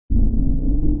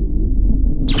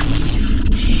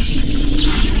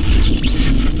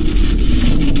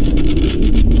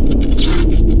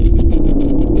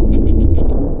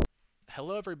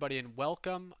everybody, and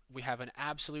welcome. We have an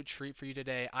absolute treat for you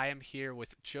today. I am here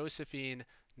with Josephine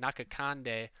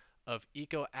Nakakande of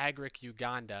Eco Agric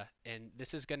Uganda, and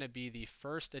this is going to be the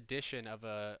first edition of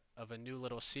a new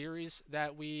little series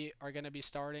that we are going to be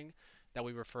starting that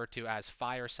we refer to as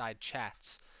Fireside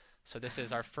Chats. So this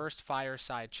is our first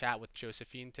Fireside Chat with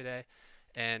Josephine today,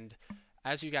 and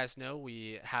as you guys know,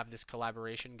 we have this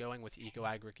collaboration going with Eco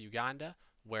Agric Uganda,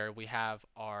 where we have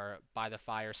our By the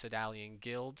Fire Sedalian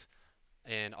Guild,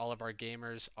 and all of our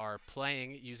gamers are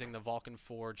playing using the Vulcan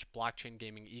Forge blockchain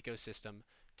gaming ecosystem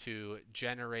to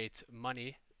generate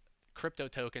money, crypto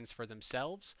tokens for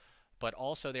themselves, but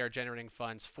also they are generating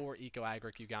funds for Eco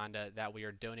Agric Uganda that we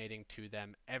are donating to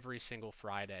them every single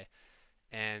Friday.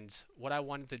 And what I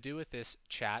wanted to do with this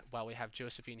chat, while we have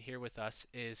Josephine here with us,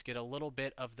 is get a little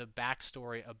bit of the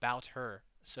backstory about her.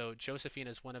 So Josephine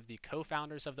is one of the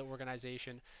co-founders of the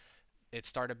organization. It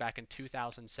started back in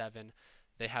 2007.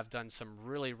 They have done some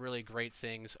really, really great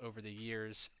things over the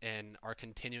years and are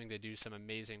continuing to do some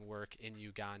amazing work in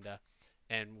Uganda.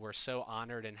 And we're so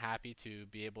honored and happy to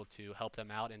be able to help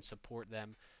them out and support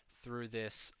them through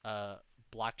this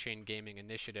blockchain gaming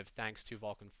initiative, thanks to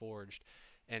Vulcan Forged.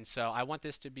 And so I want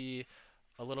this to be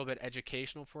a little bit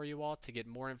educational for you all to get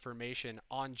more information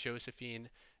on Josephine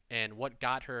and what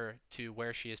got her to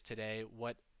where she is today.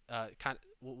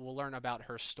 We'll learn about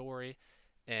her story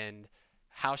and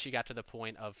how she got to the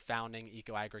point of founding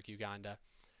Eco Agric Uganda,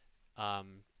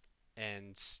 um,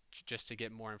 and just to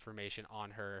get more information on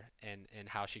her and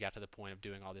how she got to the point of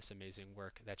doing all this amazing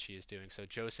work that she is doing. So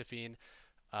Josephine,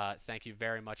 thank you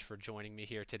very much for joining me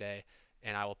here today,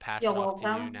 and I will pass You're it off to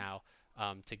you welcome. now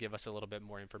to give us a little bit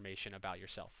more information about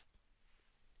yourself.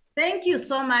 Thank you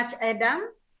so much, Adam.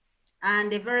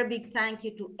 And a very big thank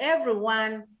you to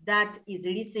everyone that is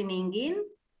listening in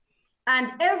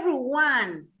and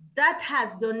everyone that has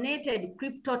donated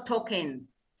crypto tokens.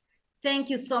 Thank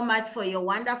you so much for your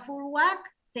wonderful work.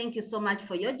 Thank you so much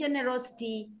for your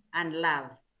generosity and love.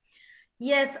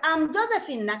 Yes, I'm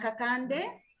Josephine Nakakande.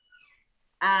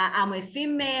 I'm a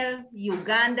female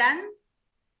Ugandan.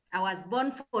 I was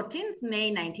born 14th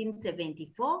May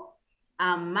 1974.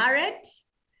 I'm married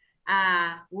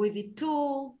with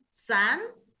two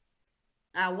sons.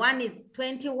 One is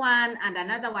 21 and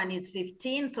another one is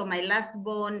 15. So my last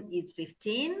born is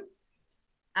 15.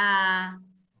 I'm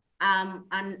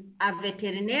a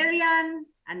veterinarian,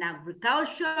 an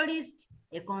agriculturalist,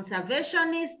 a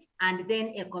conservationist, and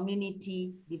then a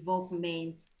community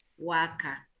development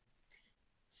worker.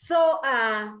 So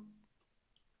I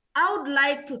would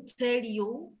like to tell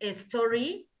you a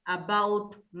story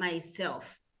about myself,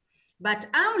 but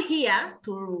I'm here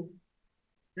to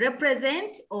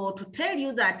represent or to tell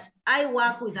you that I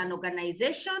work with an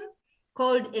organization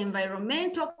called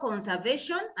Environmental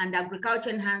Conservation and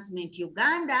Agriculture Enhancement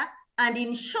Uganda, and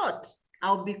in short,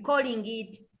 I'll be calling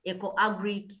it Eco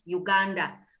Agric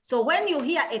Uganda. So when you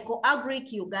hear Eco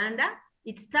Agric Uganda,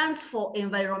 it stands for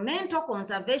Environmental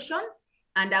Conservation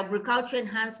and Agriculture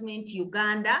Enhancement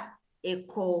Uganda,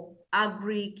 Eco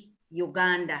Agric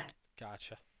Uganda.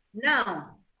 Gotcha.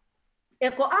 Now,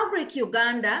 Eco Agric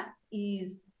Uganda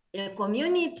is a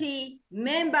community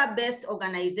member-based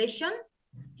organization.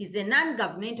 It is a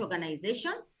non-government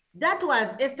organization that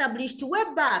was established way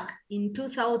back in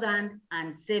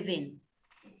 2007.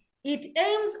 It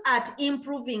aims at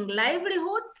improving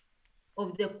livelihoods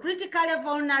of the critically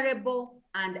vulnerable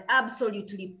and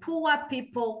absolutely poor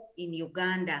people in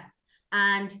Uganda.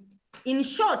 And in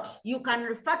short, you can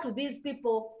refer to these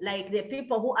people like the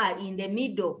people who are in the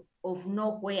middle of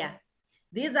nowhere.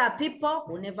 These are people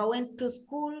who never went to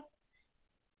school,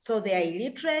 so they are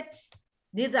illiterate.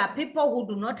 These are people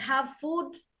who do not have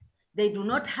food. They do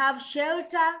not have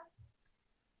shelter.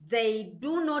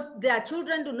 Their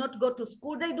children do not go to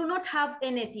school. They do not have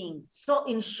anything. So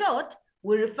in short,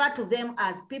 we refer to them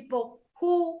as people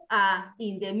who are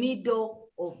in the middle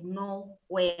of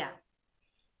nowhere.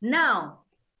 Now,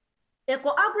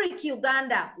 Eco Agric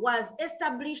Uganda was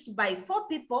established by 4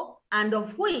 people, and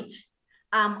of which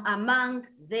I'm among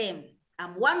them.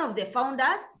 I'm one of the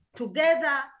founders,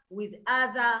 together with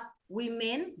other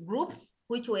women groups,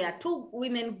 which were 2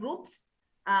 women groups,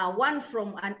 one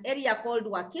from an area called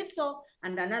Wakiso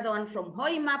and another one from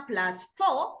Hoima, plus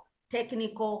 4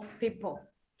 technical people.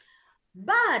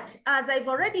 But as I've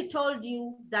already told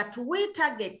you, that we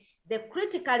target the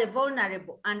critically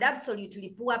vulnerable and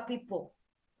absolutely poor people,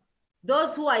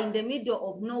 those who are in the middle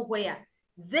of nowhere.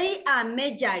 They are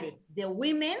majorly the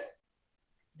women,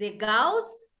 the girls,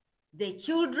 the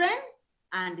children,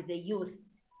 and the youth.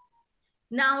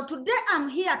 Now, today I'm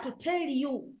here to tell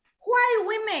you why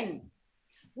women.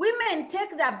 women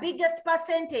take the biggest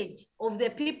percentage of the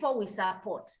people we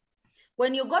support.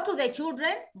 When you go to the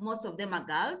children, most of them are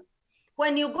girls.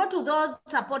 When you go to those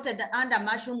supported under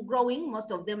mushroom growing,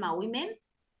 most of them are women.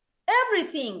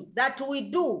 Everything that we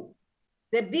do,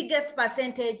 the biggest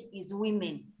percentage is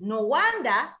women. No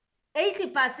wonder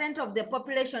 80% of the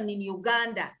population in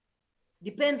Uganda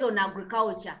depends on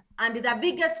agriculture, and the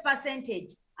biggest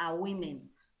percentage are women.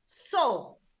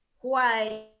 So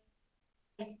why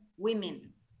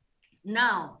women?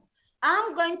 Now,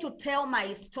 I'm going to tell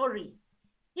my story.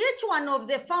 Each one of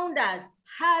the founders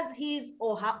has his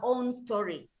or her own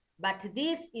story, but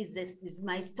this is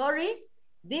my story.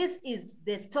 This is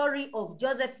the story of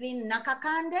Josephine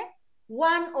Nakakande,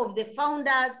 one of the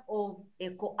founders of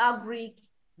EcoAgric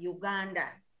Uganda.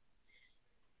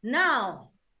 Now,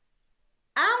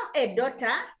 I'm a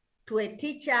daughter to a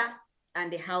teacher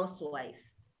and a housewife.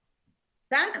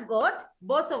 Thank God,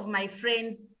 both of my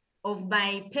friends of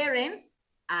my parents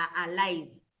are alive.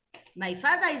 My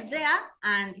father is there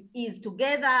and is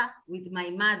together with my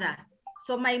mother.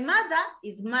 So my mother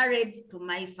is married to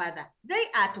my father. They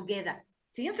are together.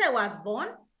 Since I was born,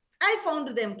 I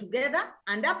found them together,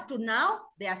 and up to now,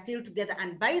 they are still together.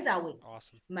 And by the way,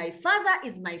 Awesome. My father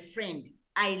is my friend.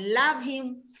 I love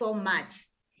him so much.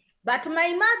 But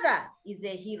my mother is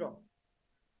a hero.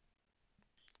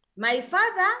 My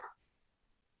father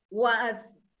was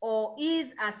or is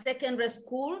a secondary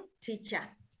school teacher.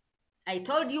 I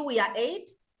told you we are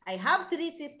 8. I have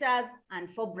 3 sisters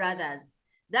and 4 brothers.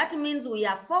 That means we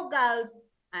are 4 girls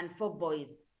and 4 boys.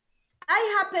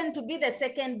 I happen to be the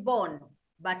second born,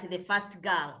 but the first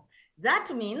girl. That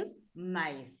means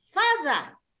my father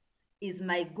is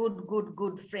my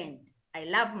good friend. I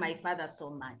love my father so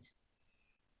much.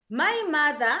 My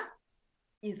mother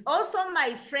is also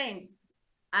my friend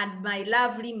and my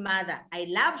lovely mother. I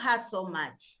love her so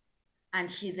much,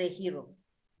 and she's a hero.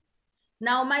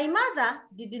 Now, my mother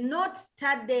did not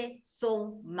study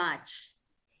so much.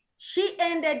 She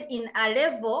ended in a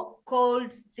level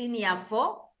called Senior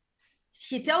 4.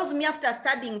 She tells me after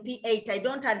studying P8, I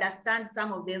don't understand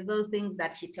some of those things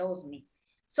that she tells me.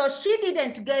 So she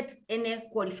didn't get any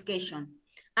qualification.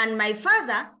 And my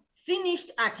father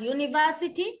finished at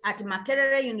university, at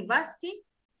Makerere University,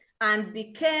 and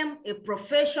became a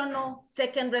professional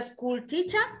secondary school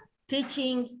teacher,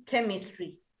 teaching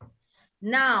chemistry.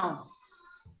 Now,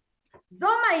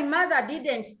 though my mother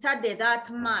didn't study that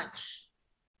much,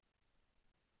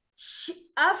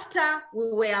 after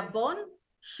we were born,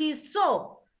 she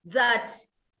saw that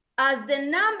as the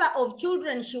number of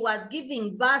children she was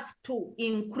giving birth to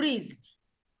increased,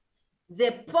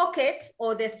 the pocket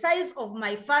or the size of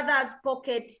my father's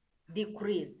pocket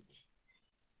decreased.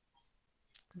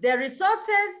 The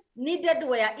resources needed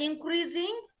were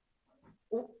increasing.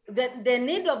 The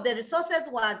need of the resources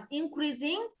was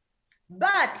increasing,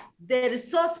 but the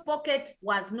resource pocket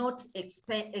was not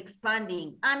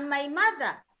expanding. And my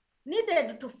mother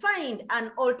needed to find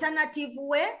an alternative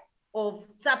way of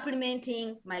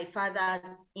supplementing my father's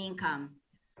income.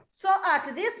 So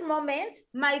at this moment,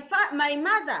 my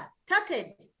mother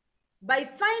started by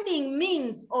finding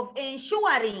means of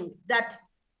ensuring that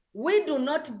we do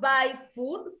not buy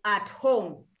food at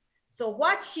home. So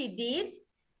what she did,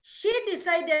 she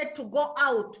decided to go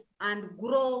out and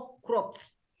grow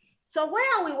crops. So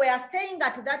where we were staying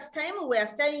at that time, we were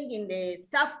staying in the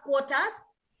staff quarters,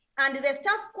 and the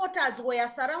staff quarters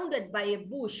were surrounded by a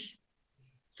bush.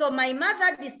 So my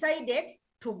mother decided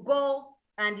to go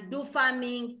and do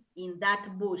farming in that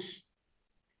bush.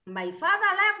 My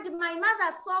father loved my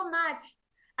mother so much,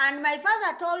 and my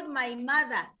father told my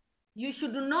mother, you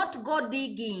should not go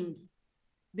digging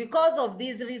because of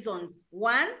these reasons.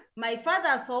 One, my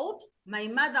father thought my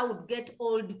mother would get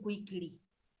old quickly.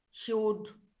 She would,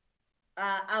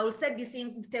 I will say,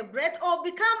 disintegrate or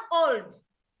become old,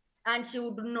 and she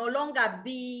would no longer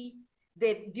be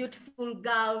the beautiful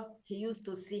girl he used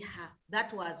to see her.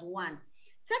 That was one.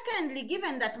 Secondly,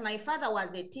 given that my father was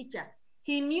a teacher,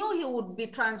 he knew he would be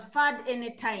transferred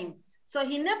anytime. So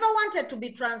he never wanted to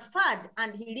be transferred,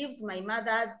 and he leaves my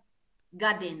mother's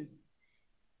gardens.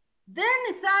 Then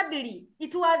thirdly,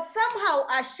 it was somehow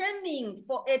ashaming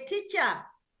for a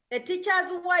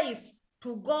teacher's wife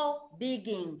to go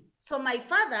digging. So my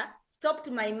father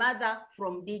stopped my mother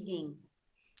from digging.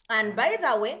 And by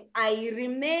the way, I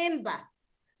remember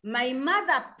my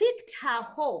mother picked her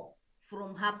hoe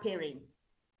from her parents.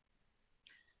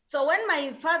 So when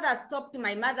my father stopped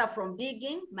my mother from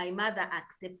digging, my mother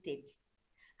accepted.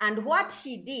 And what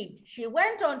she did, she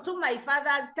went on to my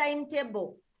father's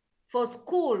timetable for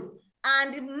school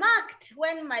and marked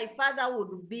when my father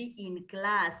would be in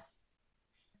class.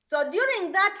 So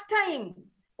during that time,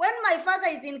 When my father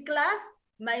is in class,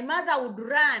 my mother would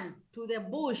run to the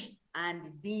bush and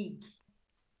dig.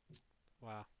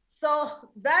 Wow. So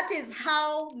that is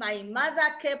how my mother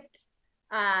kept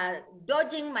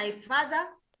dodging my father,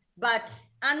 but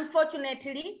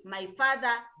unfortunately, my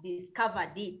father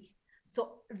discovered it.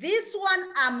 So this one,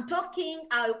 I'm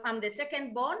the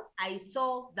second born. I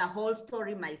saw the whole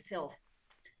story myself.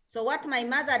 So what my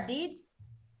mother did,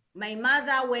 my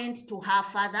mother went to her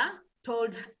father,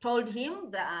 told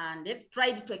him and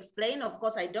tried to explain. Of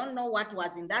course, I don't know what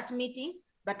was in that meeting,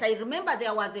 but I remember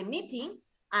there was a meeting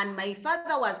and my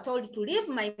father was told to leave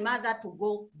my mother to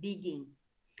go digging.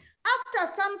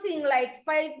 After something like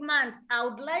 5 months, I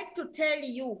would like to tell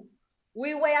you,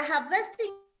 we were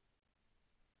harvesting.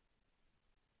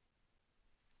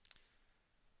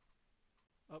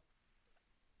 Oh,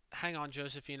 hang on,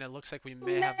 Josephine. It looks like we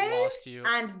may have lost Maize you.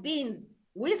 and beans.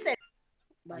 We said,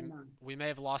 We may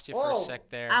have lost you for a sec oh,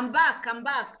 there. I'm back.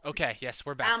 Okay, yes,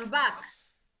 we're I'm back. back.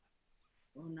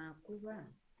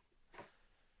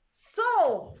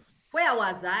 So, where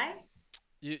was I?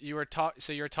 You were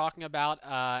so you were talking about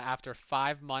after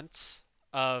 5 months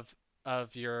of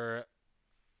your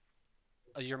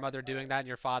mother doing that and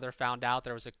your father found out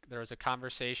there was a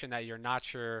conversation that you're not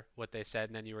sure what they said,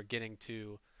 and then you were getting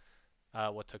to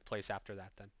what took place after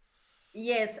that then.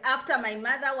 Yes, after my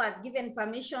mother was given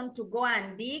permission to go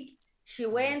and dig, she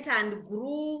went and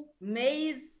grew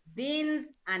maize, beans,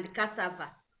 and cassava.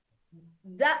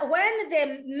 That when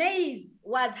the maize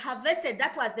was harvested,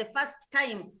 that was the first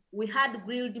time we had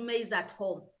grilled maize at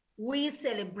home. We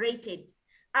celebrated.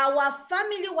 Our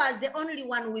family was the only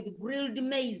one with grilled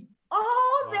maize.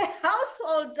 All the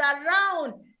households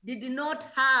around did not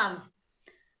have.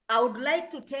 I would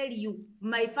like to tell you,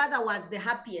 my father was the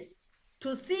happiest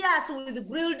to see us with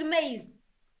grilled maize.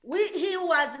 He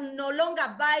was no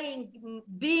longer buying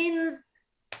beans.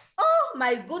 Oh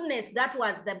my goodness, that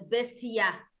was the best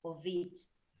year of it.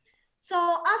 So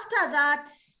after that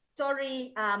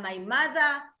story,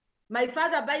 my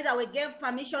father, by the way, gave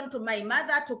permission to my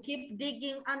mother to keep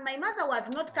digging, and my mother was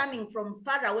not coming from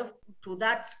far away to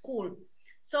that school.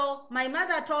 So my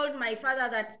mother told my father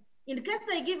that in case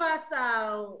they give us,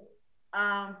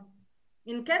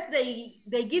 in case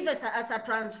they give us as a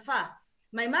transfer,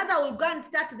 my mother will go and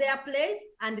start their place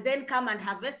and then come and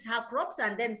harvest her crops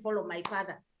and then follow my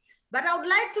father. But I would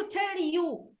like to tell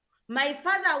you, my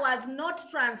father was not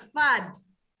transferred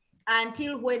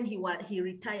until when he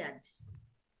retired.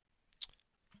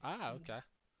 Ah, okay.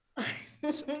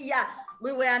 Yeah,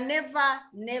 we were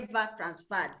never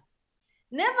transferred.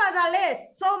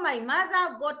 Nevertheless, so my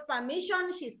mother got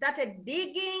permission. She started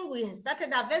digging. We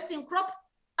started harvesting crops.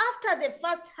 After the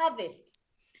first harvest,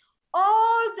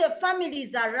 all the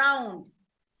families around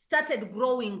started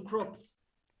growing crops.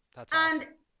 That's awesome. And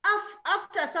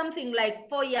after something like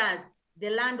 4 years, the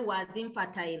land was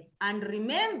infertile. And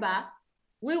remember,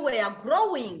 we were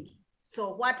growing.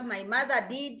 So what my mother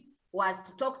did was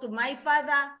to talk to my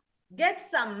father, get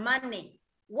some money.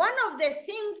 One of the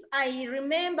things I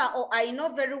remember or I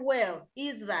know very well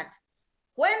is that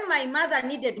when my mother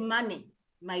needed money,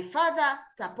 my father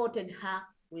supported her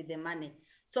with the money.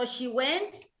 So she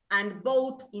went and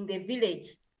bought in the village.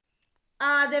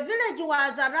 The village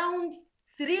was around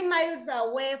 3 miles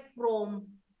away from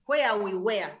where we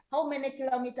were. How many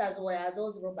kilometers were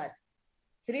those, Robert?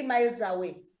 3 miles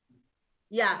away.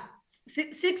 Yeah,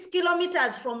 6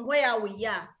 kilometers from where we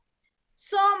are.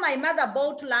 So my mother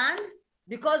bought land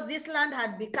because this land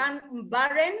had become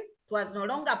barren. It was no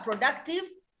longer productive.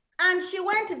 And she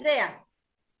went there.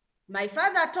 My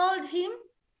father told him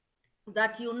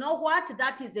that, you know what,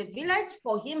 that is a village.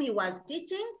 For him, he was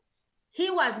teaching. He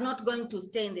was not going to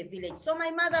stay in the village. So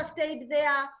my mother stayed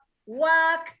there,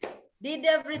 worked, did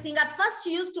everything. At first,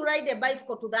 she used to ride a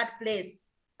bicycle to that place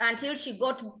until she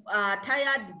got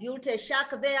tired, built a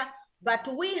shack there. But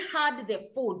we had the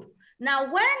food. Now,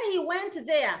 when he went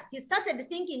there, he started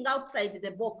thinking outside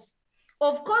the box.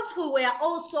 Of course, we were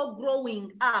also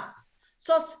growing up.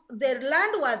 So the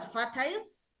land was fertile.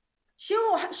 She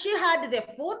had the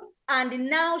food, and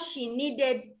now she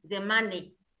needed the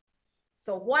money.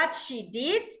 So what she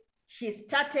did, she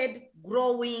started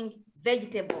growing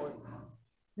vegetables.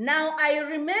 Now I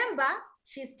remember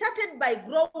she started by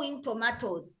growing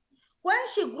tomatoes. When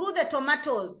she grew the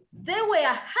tomatoes, they were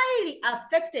highly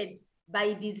affected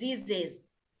by diseases.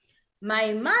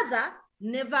 My mother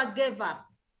never gave up.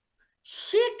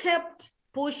 She kept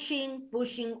pushing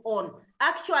on.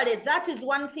 Actually, that is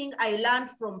one thing I learned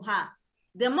from her.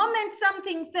 The moment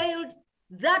something failed,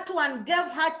 that one gave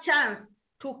her chance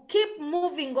to keep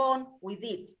moving on with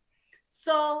it.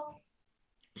 So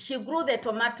she grew the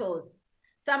tomatoes.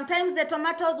 Sometimes the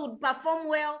tomatoes would perform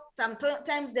well,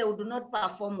 sometimes they would not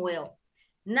perform well.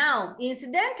 Now,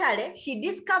 incidentally, she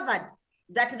discovered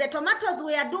that the tomatoes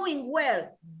were doing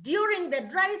well during the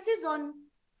dry season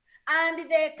and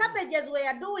the cabbages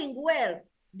were doing well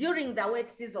during the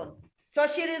wet season. So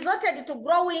she resorted to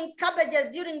growing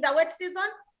cabbages during the wet season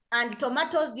and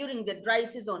tomatoes during the dry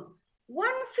season.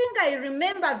 One thing I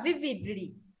remember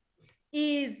vividly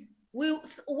is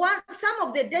some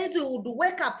of the days we would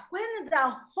wake up when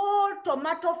the whole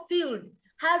tomato field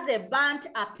has a burnt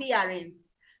appearance.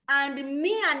 And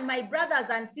me and my brothers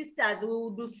and sisters, we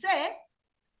would say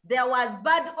there was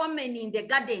bad omen in the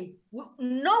garden.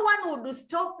 No one would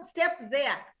step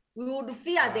there. We would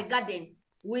fear the garden.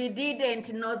 We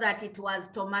didn't know that it was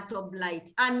tomato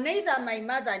blight. And neither my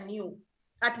mother knew.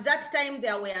 At that time,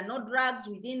 there were no drugs.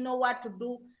 We didn't know what to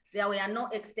do. There were no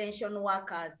extension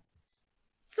workers.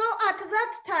 So at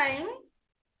that time,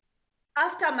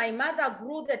 after my mother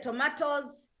grew the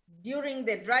tomatoes during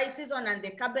the dry season and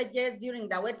the cabbages during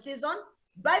the wet season,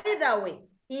 by the way,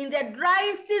 in the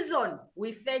dry season,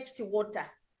 we fetched water.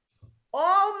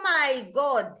 Oh my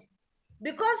God.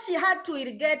 Because she had to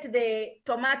irrigate the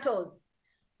tomatoes,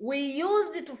 we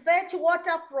used to fetch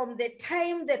water from the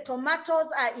time the tomatoes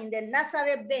are in the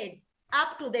nursery bed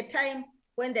up to the time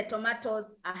when the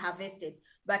tomatoes are harvested.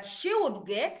 But she would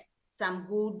get some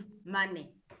good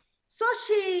money. So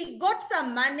she got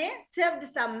some money, saved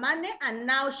some money, and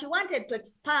now she wanted to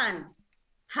expand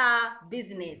her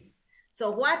business. So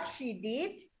what she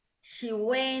did, she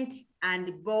went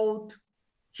and bought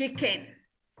chicken.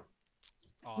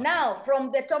 Awesome. Now,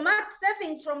 from the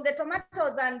savings from the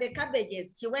tomatoes and the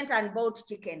cabbages, she went and bought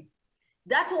chicken.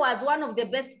 That was one of the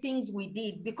best things we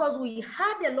did because we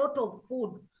had a lot of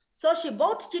food. So she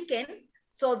bought chicken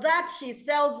so that she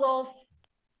sells off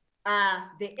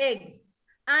the eggs.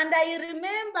 And I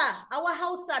remember our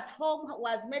house at home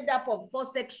was made up of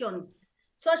 4 sections.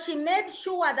 So she made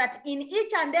sure that in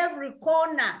each and every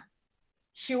corner,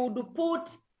 she would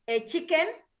put a chicken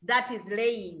that is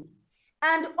laying.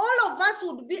 And all of us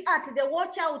would be at the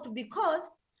watch out because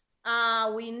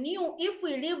we knew if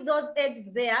we leave those eggs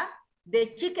there, the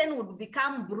chicken would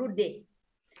become broody.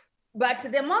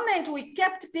 But the moment we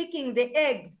kept picking the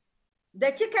eggs,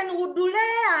 the chicken would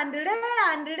lay and lay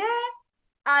and lay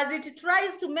as it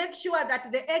tries to make sure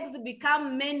that the eggs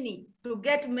become many to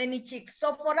get many chicks.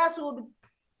 So for us, we would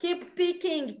keep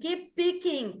picking, keep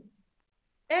picking.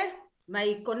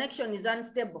 My connection is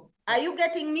unstable. Are you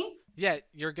getting me? Yeah,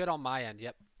 you're good on my end.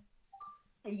 Yep.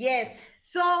 Yes.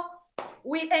 So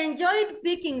we enjoyed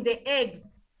picking the eggs.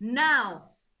 Now,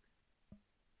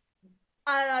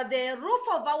 the roof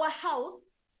of our house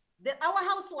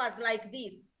was like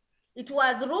this. It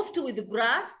was roofed with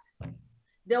grass.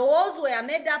 The walls were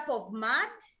made up of mud,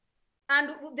 and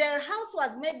the house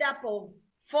was made up of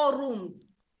 4 rooms.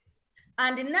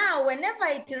 And now, whenever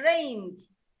it rained,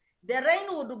 the rain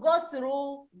would go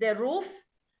through the roof,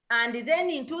 and then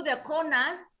into the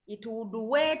corners, it would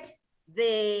wet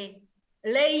the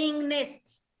laying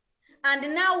nest.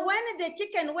 And now when the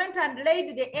chicken went and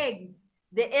laid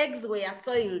the eggs were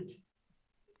soiled.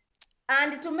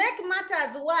 And to make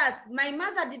matters worse, my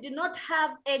mother did not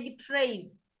have egg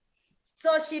trays.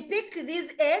 So she picked these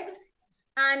eggs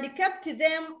and kept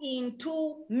them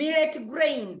into millet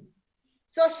grain.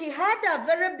 So she had a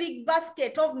very big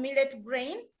basket of millet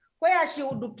grain where she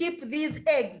would keep these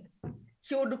eggs.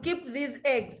 She would keep these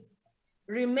eggs.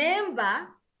 Remember,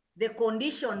 the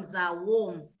conditions are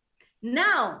warm.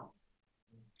 Now,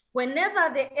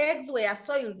 whenever the eggs were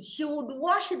soiled, she would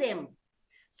wash them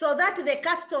so that the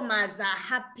customers are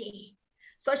happy.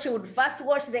 So she would first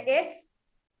wash the eggs,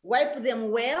 wipe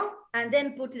them well, and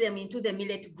then put them into the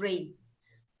millet grain.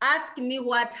 Ask me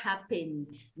what happened,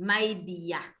 my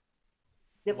dear.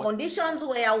 The conditions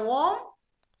were warm,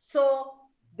 so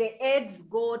the eggs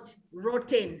got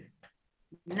rotten.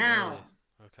 Now,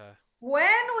 okay.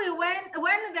 When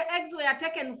the eggs were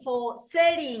taken for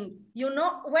selling, you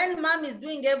know, when mom is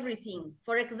doing everything,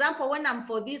 for example, when I'm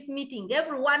for this meeting,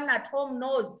 everyone at home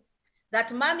knows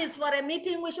that mom is for a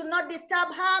meeting, we should not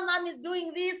disturb her, mom is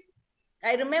doing this.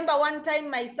 I remember one time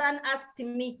my son asked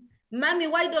me, Mommy,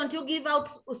 why don't you give out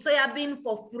soybean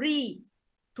for free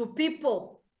to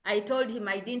people? I told him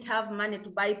I didn't have money to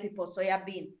buy people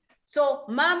soybean. So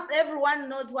mom, everyone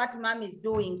knows what mom is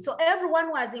doing. So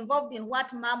everyone was involved in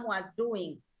what mom was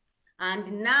doing.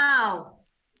 And now,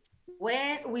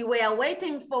 when we were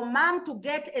waiting for mom to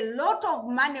get a lot of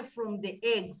money from the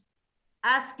eggs,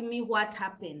 ask me what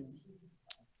happened.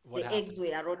 The eggs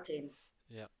were rotten.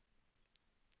 Yeah.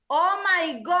 Oh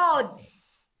my God.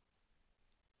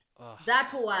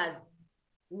 That was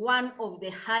one of the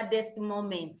hardest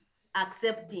moments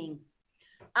accepting.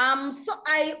 So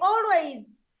I always,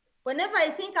 whenever I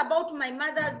think about my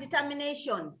mother's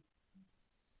determination,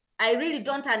 I really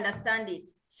don't understand it.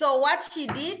 So what she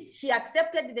did, she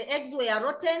accepted the eggs were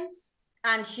rotten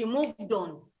and she moved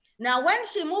on. Now, when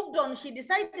she moved on, she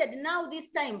decided now this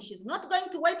time she's not going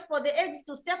to wait for the eggs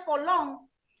to stay for long.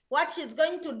 What she's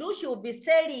going to do, she will be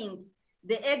selling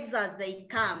the eggs as they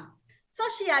come. So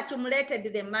she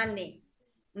accumulated the money.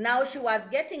 Now she was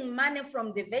getting money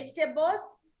from the vegetables.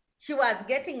 She was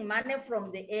getting money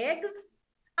from the eggs.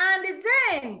 And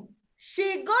then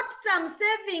she got some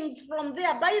savings from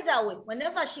there. By the way,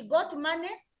 whenever she got money,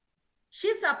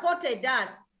 she supported us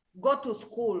go to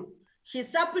school. She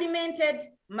supplemented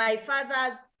my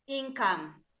father's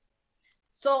income.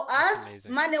 So as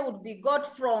money would be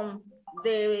got from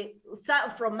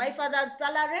my father's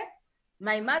salary,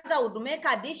 my mother would make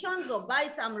additions or buy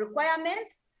some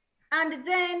requirements, and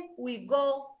then we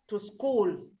go to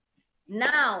school.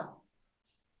 Now,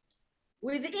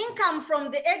 with income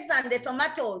from the eggs and the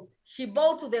tomatoes, she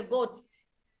bought the goats.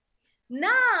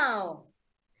 Now,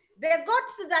 the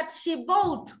goats that she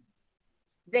bought,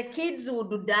 the kids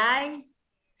would die.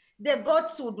 The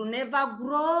goats would never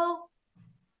grow.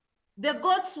 The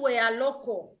goats were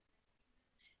local.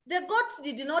 The goats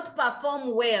did not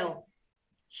perform well.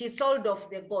 She sold off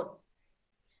the goats.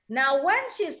 Now, when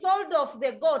she sold off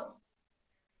the goats,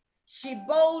 she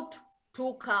bought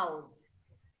 2 cows.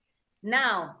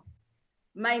 Now,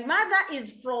 my mother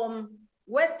is from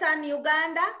Western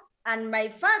Uganda and my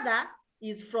father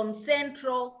is from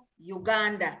Central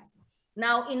Uganda.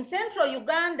 Now, in Central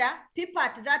Uganda, people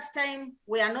at that time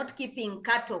were not keeping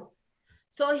cattle.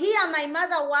 So here my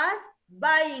mother was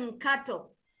buying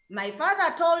cattle. My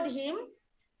father told him,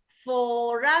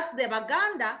 for us, the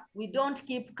Baganda, we don't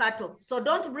keep cattle. So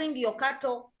don't bring your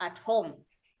cattle at home,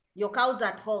 your cows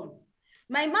at home.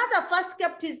 My mother first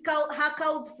kept her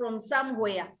cows from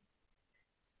somewhere.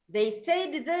 They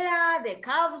stayed there, the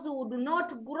calves would not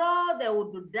grow, they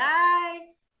would die,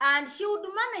 and she would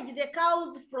manage the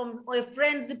cows from a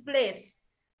friend's place.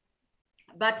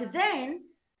 But then,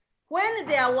 when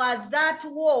there was that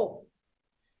war,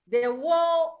 the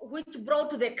war which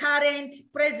brought the current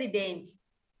president,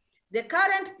 the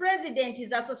current president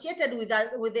is associated with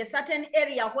a certain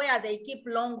area where they keep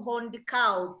long-horned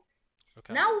cows.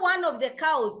 Okay. Now one of the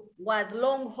cows was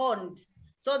long-horned.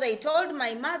 So they told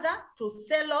my mother to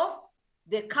sell off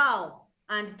the cow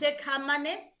and take her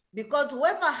money because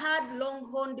whoever had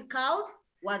long-horned cows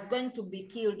was going to be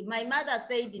killed. My mother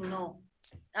said, no,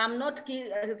 I'm not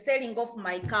selling off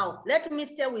my cow. Let me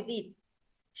stay with it.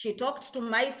 She talked to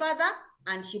my father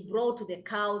and she brought the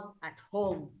cows at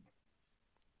home.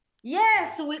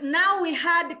 Yes, now we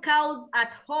had cows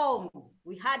at home.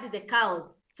 We had the cows.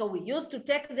 So we used to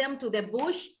take them to the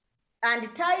bush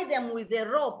and tie them with a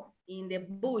rope in the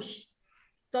bush.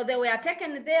 So they were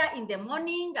taken there in the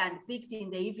morning and picked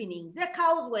in the evening. The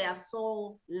cows were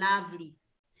so lovely.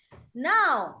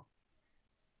 Now,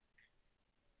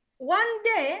 one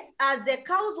day, as the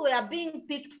cows were being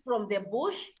picked from the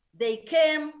bush, they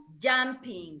came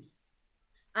jumping.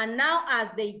 And now as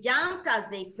they jumped, as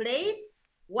they played,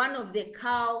 one of the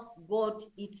cow got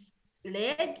its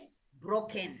leg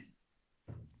broken.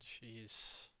 Jeez.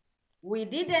 We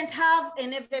didn't have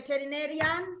any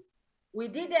veterinarian. We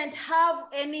didn't have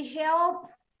any help.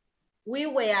 We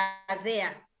were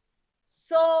there.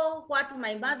 So what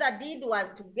my mother did was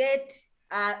to get,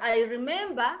 I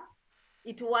remember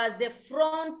it was the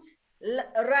front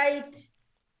right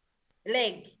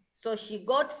leg. So she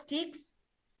got sticks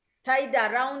tied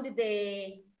around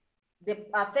the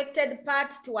affected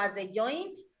part towards a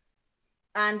joint,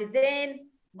 and then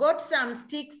got some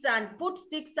sticks and put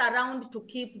sticks around to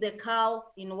keep the cow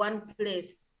in one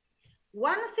place.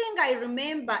 One thing I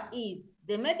remember is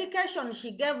the medication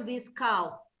she gave this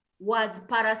cow was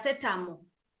paracetamol,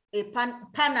 a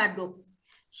Panadol.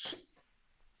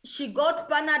 She got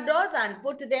Panadols and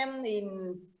put them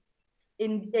in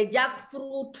a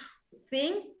jackfruit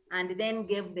thing and then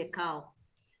gave the cow.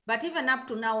 But even up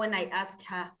to now, when I ask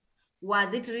her,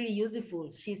 was it really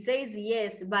useful? She says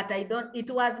yes, but it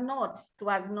was not.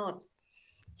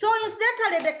 So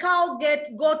instead, the cow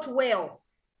got well.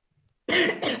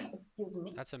 Excuse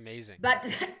me. That's amazing. But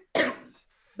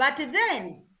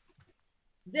then,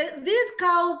 these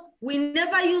cows, we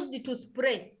never used it to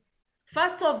spray.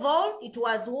 First of all, it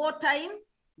was wartime.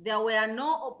 There were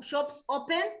no shops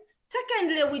open.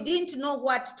 Secondly, we didn't know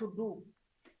what to do.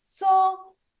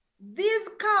 So these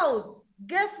cows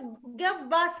gave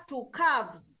birth to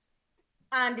calves,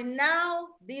 and now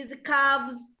these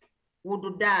calves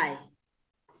would die.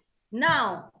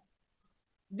 Now,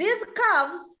 these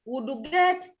calves would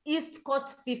get East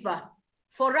Coast fever.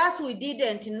 For us, we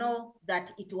didn't know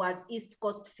that it was East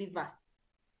Coast fever.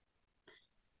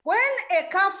 When a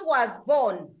calf was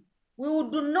born, we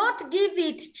would not give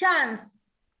it chance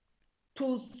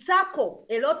to suckle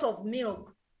a lot of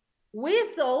milk. We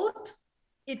thought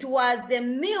it was the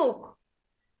milk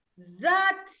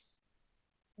that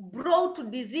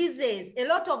brought diseases. A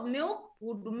lot of milk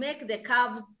would make the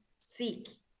calves sick.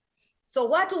 So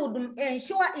what we would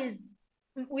ensure is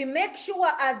we make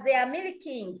sure as they are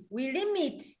milking, we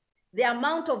limit the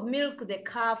amount of milk the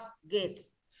calf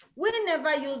gets. We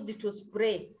never used it to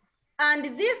spray.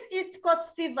 And this East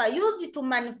Coast fever used to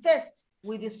manifest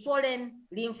with the swollen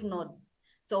lymph nodes.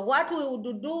 So what we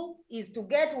would do is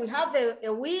we have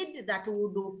a weed that we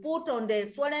would put on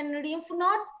the swollen lymph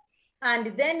node,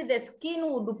 and then the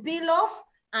skin would peel off,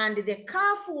 and the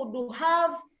calf would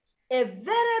have a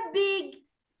very big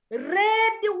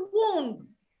red wound.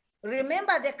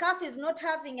 Remember, the calf is not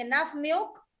having enough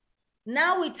milk.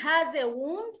 Now it has a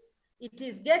wound. It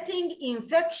is getting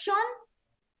infection.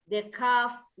 The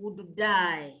calf would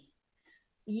die.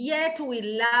 Yet we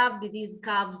loved these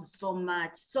calves so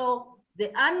much. So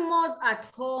the animals at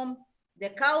home, the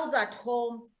cows at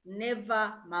home,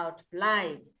 never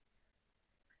multiplied.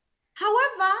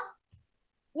 However,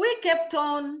 we kept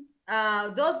on,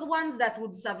 those ones that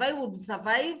would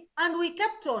survive, and we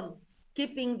kept on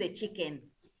keeping the chicken.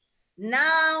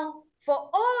 Now, for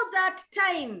all that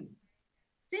time,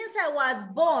 since I was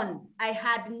born, I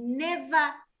had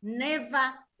never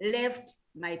left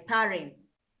my parents.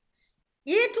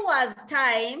 It was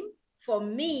time for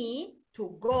me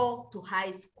to go to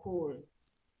high school.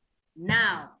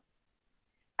 Now,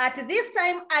 at this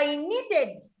time, I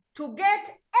needed to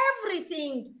get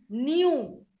everything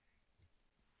new.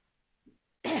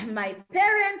 My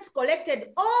parents collected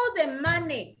all the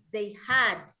money they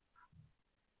had.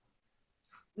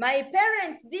 My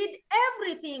parents did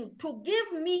everything to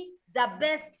give me the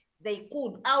best they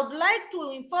could. I would like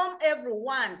to inform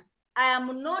everyone, I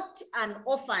am not an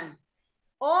orphan.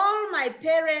 All my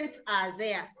parents are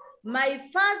there. My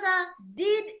father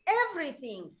did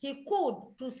everything he could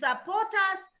to support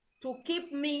us, to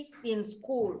keep me in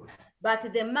school,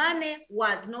 but the money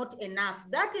was not enough.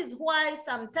 That is why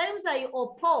sometimes I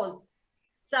oppose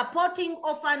supporting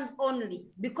orphans only,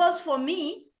 because for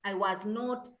me, I was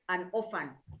not an orphan.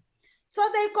 So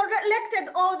they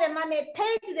collected all the money,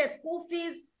 paid the school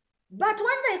fees, but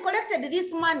when they collected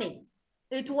this money,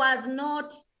 it was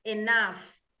not enough.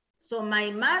 So my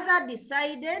mother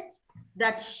decided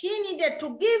that she needed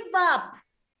to give up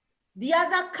the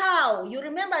other cow. You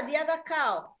remember the other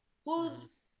cow whose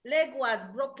leg was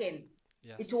broken?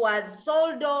 Yes. It was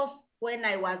sold off when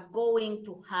I was going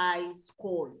to high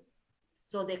school.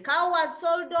 So the cow was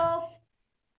sold off.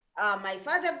 My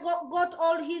father got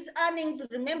all his earnings.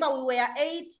 Remember, we were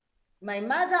 8. My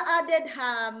mother added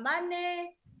her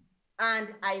money, and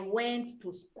I went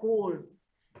to school.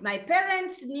 My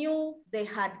parents knew they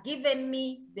had given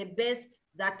me the best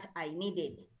that I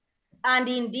needed. And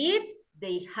indeed,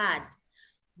 they had.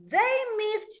 They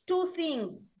missed 2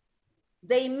 things.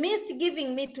 They missed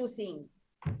giving me 2 things.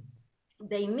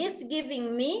 They missed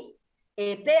giving me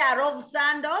a pair of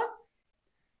sandals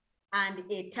and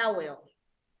a towel.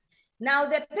 Now,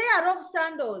 the pair of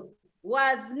sandals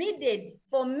was needed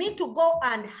for me to go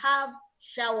and have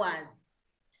showers.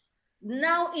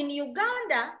 Now, in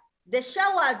Uganda, the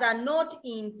showers are not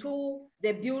into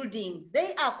the building.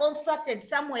 They are constructed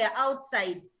somewhere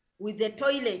outside with the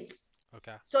toilets.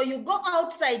 Okay. So you go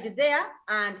outside there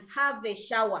and have a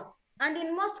shower. And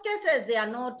in most cases, they are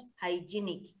not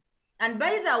hygienic. And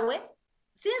by the way,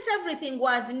 since everything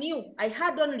was new, I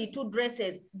had only 2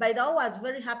 dresses. By the way, I was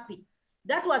very happy.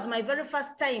 That was my very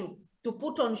first time to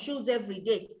put on shoes every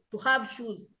day, to have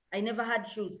shoes. I never had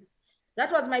shoes.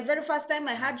 That was my very first time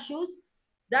I had shoes.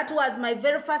 That was my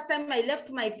very first time I left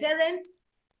my parents.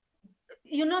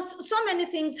 You know, so many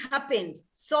things happened.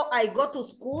 So I go to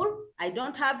school, I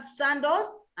don't have sandals,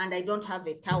 and I don't have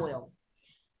a towel.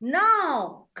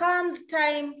 Now comes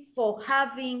time for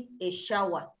having a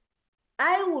shower.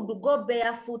 I would go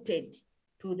barefooted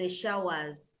to the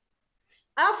showers.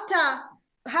 After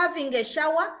having a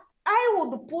shower, I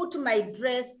would put my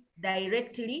dress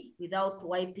directly without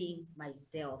wiping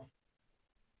myself.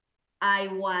 I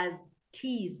was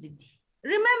teased.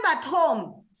 Remember at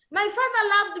home, my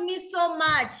father loved me so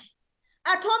much.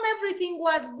 At home, everything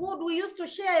was good. We used to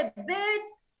share a bed,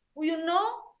 you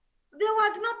know, there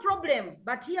was no problem.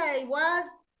 But here I was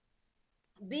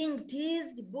being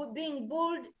teased, being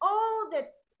bullied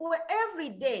every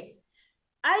day.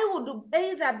 I would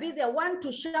either be the one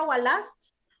to shower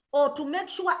last or to make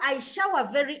sure I shower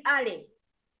very early.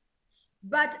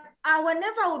 But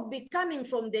whenever I would be coming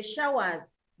from the showers,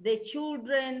 the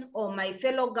children or my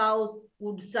fellow girls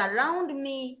would surround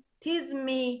me, tease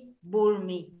me, bull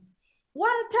me.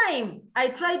 One time, I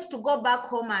tried to go back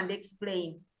home and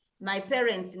explain. My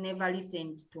parents never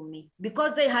listened to me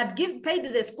because they had paid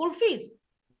the school fees.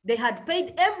 They had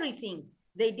paid everything.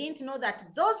 They didn't know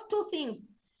that those two things,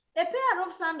 a pair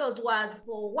of sandals was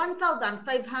for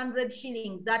 1,500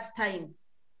 shillings that time.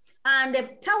 And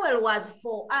a towel was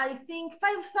for, I think,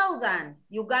 5,000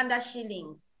 Uganda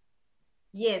shillings.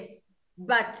 Yes,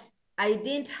 but I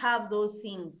didn't have those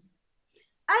things.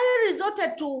 I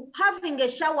resorted to having a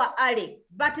shower early,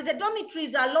 but the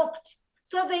dormitories are locked.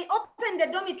 So they open the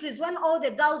dormitories when all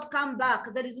the girls come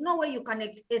back. There is no way you can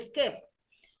escape.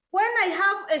 When I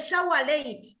have a shower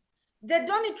late, the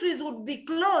dormitories would be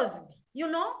closed. You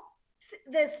know,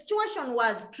 the situation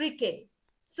was tricky.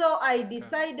 So I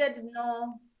decided,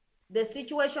 no, the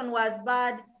situation was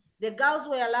bad. The girls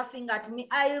were laughing at me.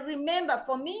 I remember,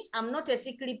 for me, I'm not a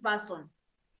sickly person.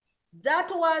 That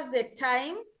was the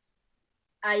time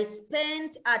I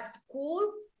spent at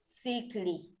school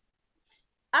sickly.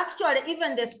 Actually,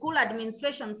 even the school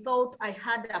administration thought I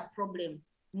had a problem.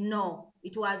 No,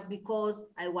 it was because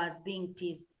I was being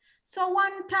teased. So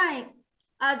one time,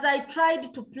 as I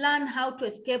tried to plan how to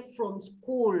escape from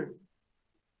school,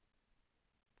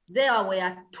 there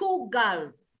were two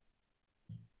girls.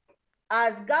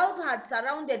 As girls had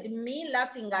surrounded me,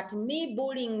 laughing at me,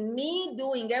 bullying me,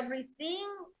 doing everything,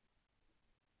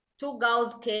 two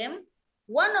girls came.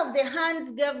 One of the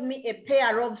hands gave me a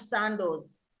pair of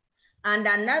sandals, and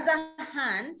another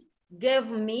hand gave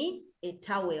me a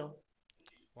towel.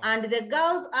 Wow. And the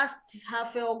girls asked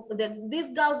these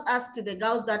girls asked the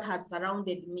girls that had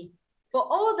surrounded me, for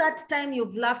all that time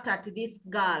you've laughed at this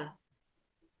girl,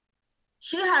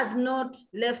 she has not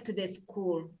left the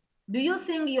school. Do you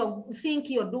think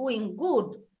you're doing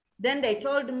good? Then they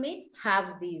told me,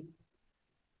 have these.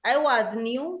 I was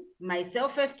new, my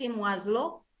self-esteem was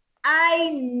low. I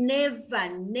never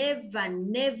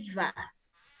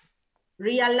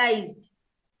realized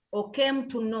or came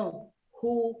to know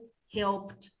who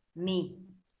helped me.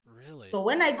 Really? So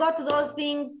when I got those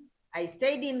things, I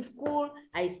stayed in school.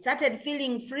 I started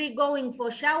feeling free going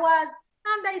for showers,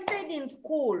 and I stayed in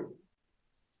school.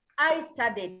 I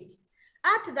studied.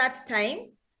 At that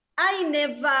time,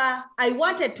 I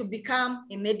wanted to become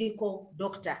a medical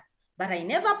doctor, but I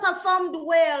never performed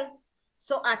well.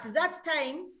 So at that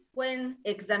time, when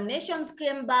examinations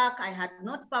came back, I had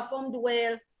not performed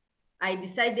well. I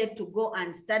decided to go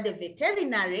and study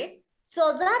veterinary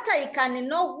so that I can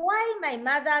know why my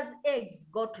mother's eggs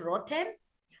got rotten,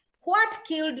 what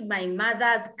killed my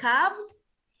mother's calves,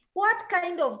 what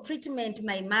kind of treatment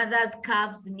my mother's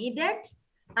calves needed,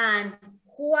 and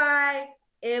why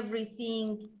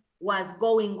everything was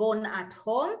going on at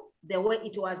home the way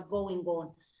it was going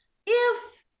on. If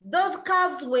those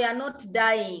calves were not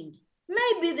dying,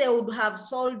 maybe they would have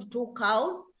sold two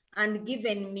cows and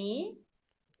given me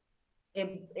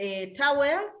a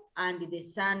towel and the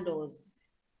sandals.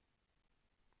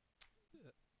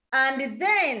 And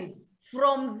then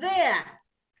from there,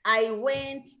 I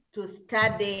went to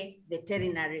study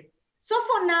veterinary. So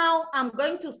for now, I'm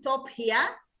going to stop here.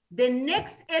 The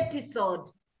next episode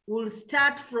will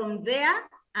start from there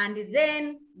and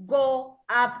then go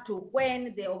up to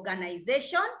when the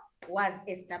organization was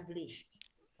established.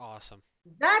 Awesome.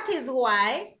 That is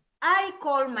why I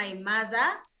call my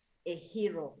mother a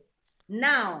hero.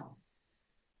 Now,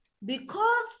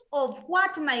 because of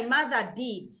what my mother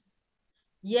did,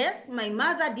 yes, my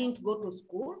mother didn't go to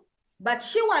school, but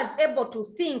she was able to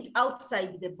think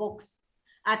outside the box.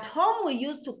 At home, we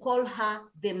used to call her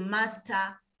the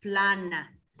master planner.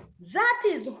 That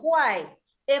is why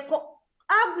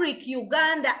Agric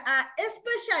Uganda,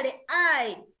 especially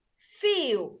I,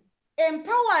 feel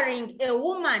empowering a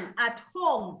woman at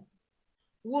home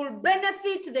will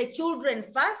benefit the children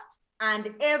first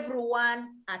and everyone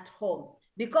at home.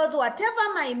 Because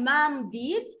whatever my mom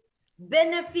did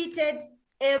benefited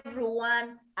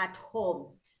everyone at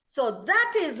home. So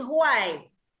that is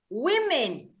why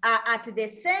women are at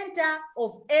the center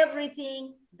of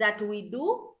everything that we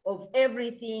do, of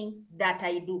everything that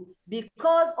I do,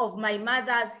 because of my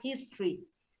mother's history.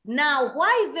 Now,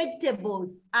 why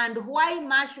vegetables and why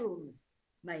mushrooms?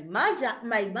 My mother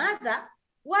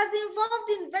was involved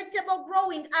in vegetable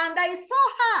growing, and I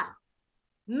saw her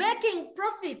making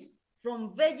profits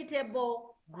from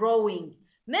vegetable growing,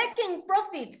 making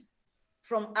profits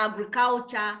from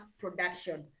agriculture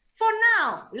production. For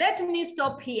now, let me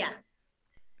stop here.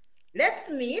 Let's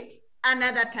meet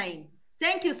another time.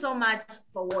 Thank you so much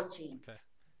for watching. Okay.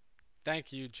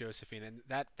 Thank you, Josephine. And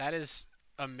that is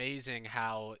amazing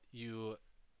how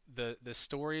the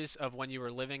stories of when you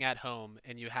were living at home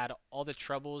and you had all the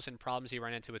troubles and problems you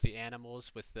ran into with the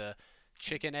animals, with the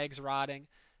chicken eggs rotting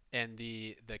and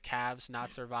the calves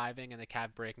not surviving and the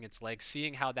calf breaking its leg,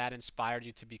 seeing how that inspired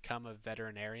you to become a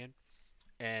veterinarian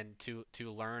and to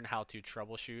learn how to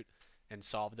troubleshoot and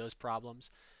solve those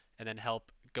problems, and then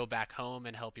help go back home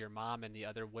and help your mom and the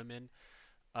other women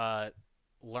uh,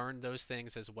 learn those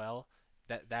things as well.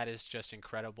 That is just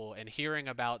incredible. And hearing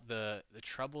about the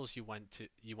troubles you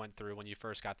went through when you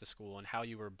first got to school and how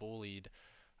you were bullied,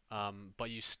 but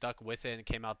you stuck with it and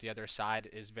came out the other side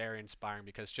is very inspiring.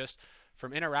 Because just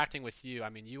from interacting with you, I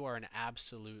mean, you are an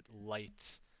absolute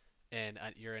light, and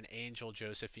you're an angel,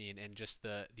 Josephine, and just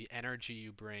the energy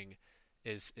you bring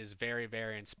is very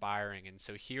very inspiring. And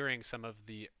so hearing some of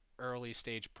the early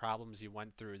stage problems you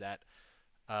went through that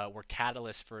were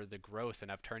catalysts for the growth and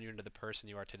have turned you into the person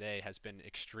you are today has been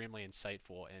extremely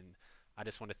insightful. And I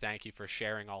just want to thank you for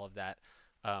sharing all of that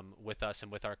with us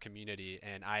and with our community.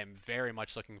 And I am very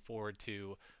much looking forward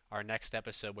to our next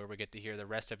episode where we get to hear the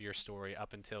rest of your story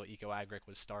up until EcoAgric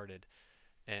was started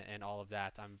and all of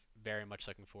that. I'm very much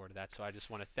looking forward to that. So I just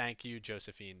want to thank you,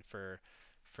 Josephine, for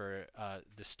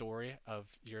the story of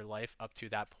your life up to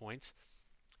that point,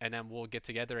 and then we'll get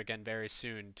together again very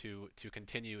soon to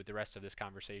continue the rest of this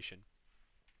conversation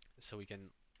so we can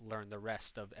learn the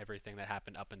rest of everything that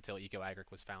happened up until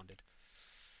EcoAgric was founded.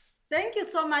 Thank you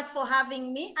so much for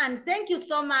having me, and thank you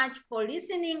so much for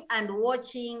listening and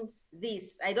watching this.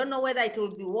 I don't know whether it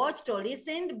will be watched or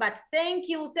listened, but thank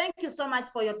you. Thank you so much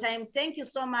for your time. Thank you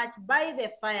so much. By the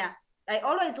fire. I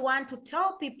always want to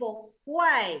tell people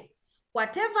why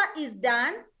whatever is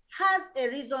done has a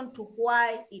reason to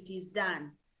why it is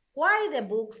done. Why the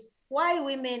books? Why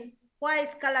women? Why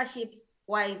scholarships?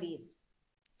 Why this?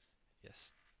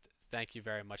 Yes. Thank you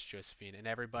very much, Josephine. And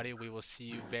everybody, we will see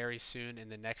you very soon in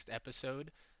the next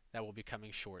episode that will be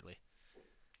coming shortly.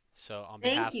 So on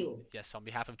Thank behalf, you. yes, on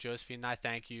behalf of Josephine and I,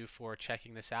 thank you for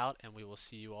checking this out, and we will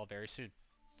see you all very soon.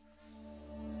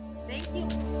 Thank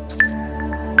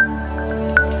you.